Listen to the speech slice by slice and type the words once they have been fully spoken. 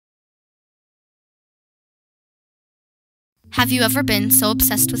Have you ever been so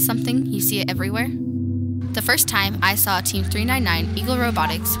obsessed with something you see it everywhere? The first time I saw Team 399 Eagle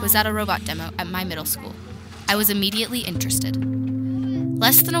Robotics was at a robot demo at my middle school. I was immediately interested.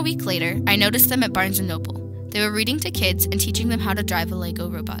 Less than a week later, I noticed them at Barnes & Noble. They were reading to kids and teaching them how to drive a Lego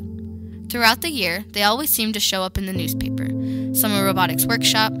robot. Throughout the year, they always seemed to show up in the newspaper. Summer Robotics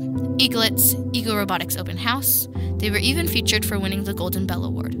Workshop, Eaglets, Eagle Robotics Open House. They were even featured for winning the Golden Bell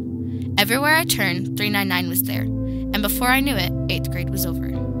Award. Everywhere I turned, 399 was there, and before I knew it, 8th grade was over.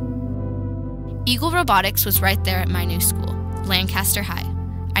 Eagle Robotics was right there at my new school, Lancaster High.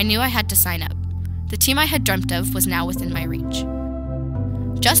 I knew I had to sign up. The team I had dreamt of was now within my reach.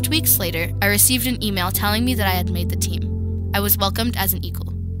 Just weeks later, I received an email telling me that I had made the team. I was welcomed as an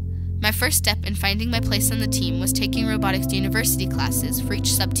Eagle. My first step in finding my place on the team was taking Robotics University classes for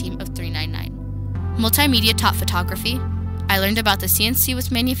each sub-team of 399. Multimedia taught photography. I learned about the CNC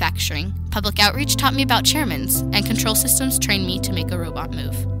with manufacturing. Public outreach taught me about chairmans, and control systems trained me to make a robot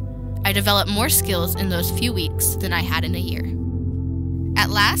move. I developed more skills in those few weeks than I had in a year. At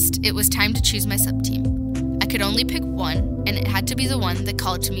last, it was time to choose my sub-team. I could only pick one, and it had to be the one that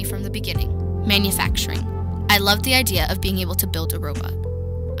called to me from the beginning: manufacturing. I loved the idea of being able to build a robot.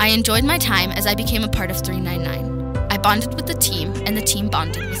 I enjoyed my time as I became a part of 399. I bonded with the team, and the team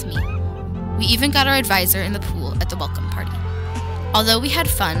bonded with me. We even got our advisor in the pool at the welcome party. Although we had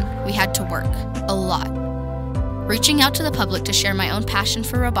fun, we had to work, a lot. Reaching out to the public to share my own passion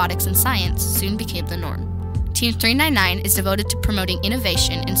for robotics and science soon became the norm. Team 399 is devoted to promoting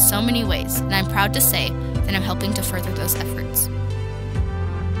innovation in so many ways, and I'm proud to say that I'm helping to further those efforts.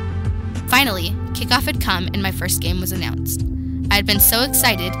 Finally, kickoff had come and my first game was announced. I had been so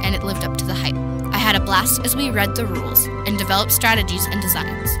excited and it lived up to the hype. I had a blast as we read the rules and developed strategies and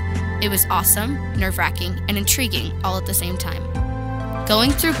designs. It was awesome, nerve-wracking, and intriguing all at the same time.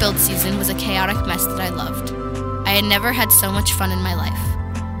 Going through build season was a chaotic mess that I loved. I had never had so much fun in my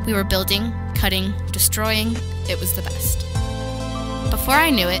life. We were building, cutting, destroying. It was the best. Before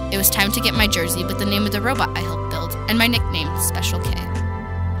I knew it, it was time to get my jersey with the name of the robot I helped build and my nickname, Special K.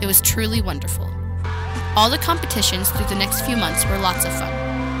 It was truly wonderful. All the competitions through the next few months were lots of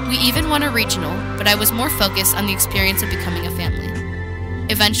fun. We even won a regional, but I was more focused on the experience of becoming a family.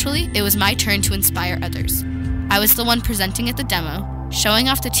 Eventually, it was my turn to inspire others. I was the one presenting at the demo, showing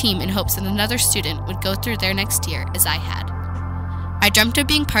off the team in hopes that another student would go through their next year as I had. I dreamt of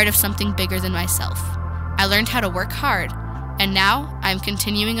being part of something bigger than myself. I learned how to work hard, and now I'm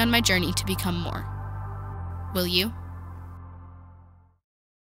continuing on my journey to become more. Will you?